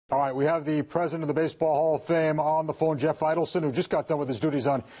All right, we have the president of the Baseball Hall of Fame on the phone, Jeff Idelson, who just got done with his duties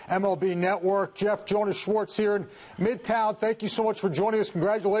on MLB Network. Jeff, Jonas Schwartz here in Midtown. Thank you so much for joining us.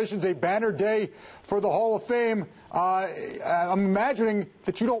 Congratulations, a banner day for the Hall of Fame. I'm imagining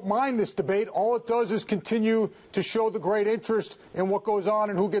that you don't mind this debate. All it does is continue to show the great interest in what goes on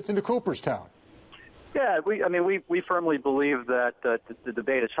and who gets into Cooperstown. Yeah, we firmly believe that the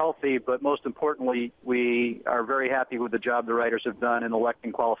debate is healthy, but most importantly, we are very happy with the job the writers have done in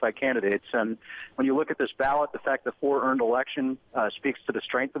electing qualified candidates. And when you look at this ballot, the fact that 4 earned election speaks to the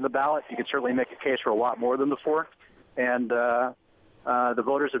strength of the ballot. You can certainly make a case for a lot more than the 4. And the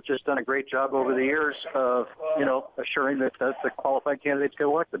voters have just done a great job over the years of, assuring that the qualified candidates get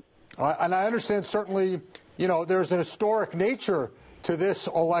elected. And I understand certainly, there's an historic nature to this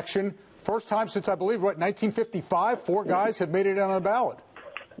election. First time since, I believe, 1955, 4 guys have made it on the ballot.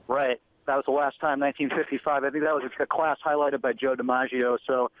 Right. That was the last time, 1955. I think that was a class highlighted by Joe DiMaggio.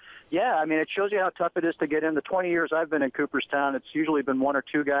 So, yeah, it shows you how tough it is to get in. The 20 years I've been in Cooperstown, it's usually been 1 or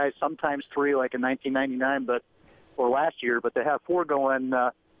 2 guys, sometimes 3, like in 1999 or last year. But to have 4 go in,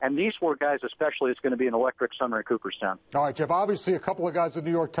 and these 4 guys especially, it's going to be an electric summer in Cooperstown. All right, Jeff, obviously a couple of guys with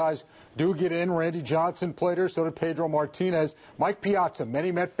New York ties do get in. Randy Johnson played here, so did Pedro Martinez. Mike Piazza,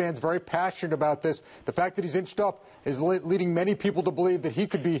 many Met fans very passionate about this. The fact that he's inched up is leading many people to believe that he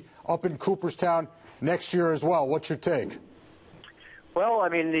could be up in Cooperstown next year as well. What's your take? Well,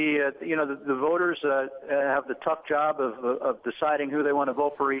 the voters have the tough job of deciding who they want to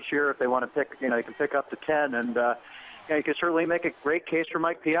vote for each year. If they want to pick, they can pick up to 10, and you can certainly make a great case for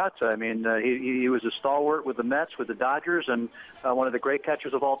Mike Piazza. He was a stalwart with the Mets, with the Dodgers, and one of the great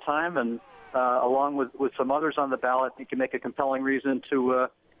catchers of all time. And along with some others on the ballot, you can make a compelling reason to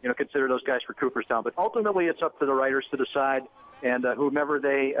consider those guys for Cooperstown. But ultimately, it's up to the writers to decide. And whomever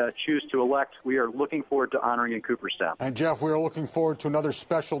they choose to elect, we are looking forward to honoring in Cooperstown. And, Jeff, we are looking forward to another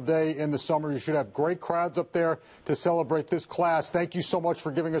special day in the summer. You should have great crowds up there to celebrate this class. Thank you so much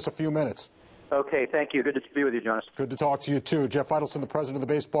for giving us a few minutes. Okay, thank you. Good to be with you, Jonas. Good to talk to you, too. Jeff Idelson, the president of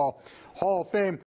the Baseball Hall of Fame.